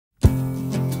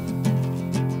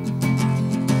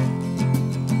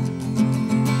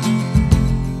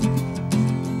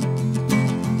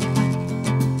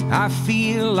I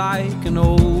feel like an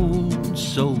old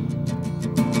soul.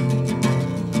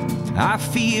 I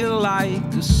feel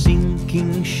like a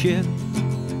sinking ship.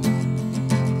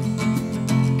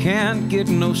 Can't get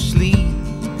no sleep,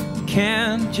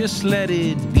 can't just let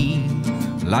it be.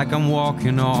 Like I'm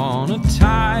walking on a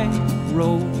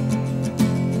tightrope.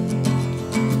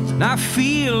 And I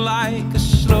feel like a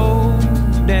slow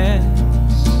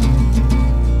dance,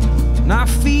 and I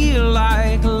feel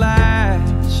like a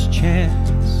last chance.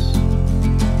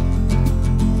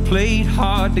 Played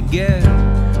hard to get,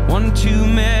 one too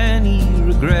many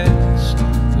regrets.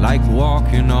 Like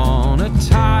walking on a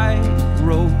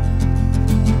tightrope.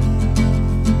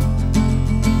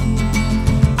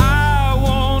 I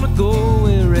wanna go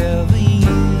wherever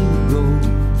you go,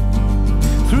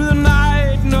 through the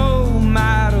night, no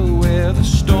matter where the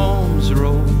storms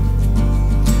roll,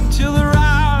 till the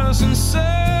rising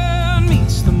sun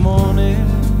meets the morning.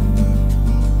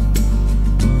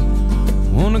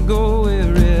 Wanna go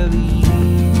wherever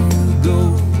you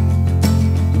go,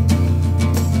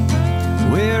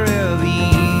 wherever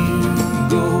you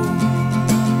go.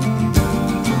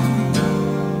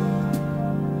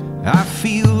 I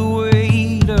feel the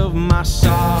weight of my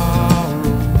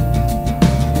sorrow,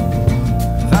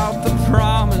 without the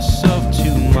promise of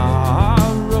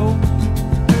tomorrow.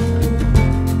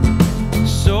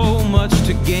 So much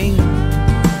to gain,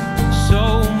 so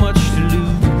much to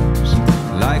lose,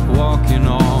 like walking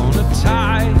on a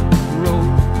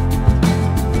tightrope.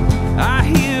 I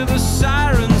hear the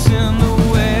sirens in the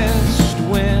west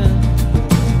wind.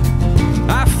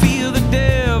 I feel the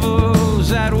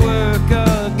devil's at work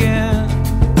again,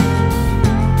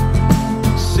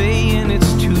 saying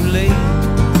it's too late.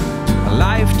 A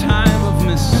lifetime of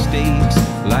mistakes,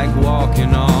 like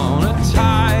walking on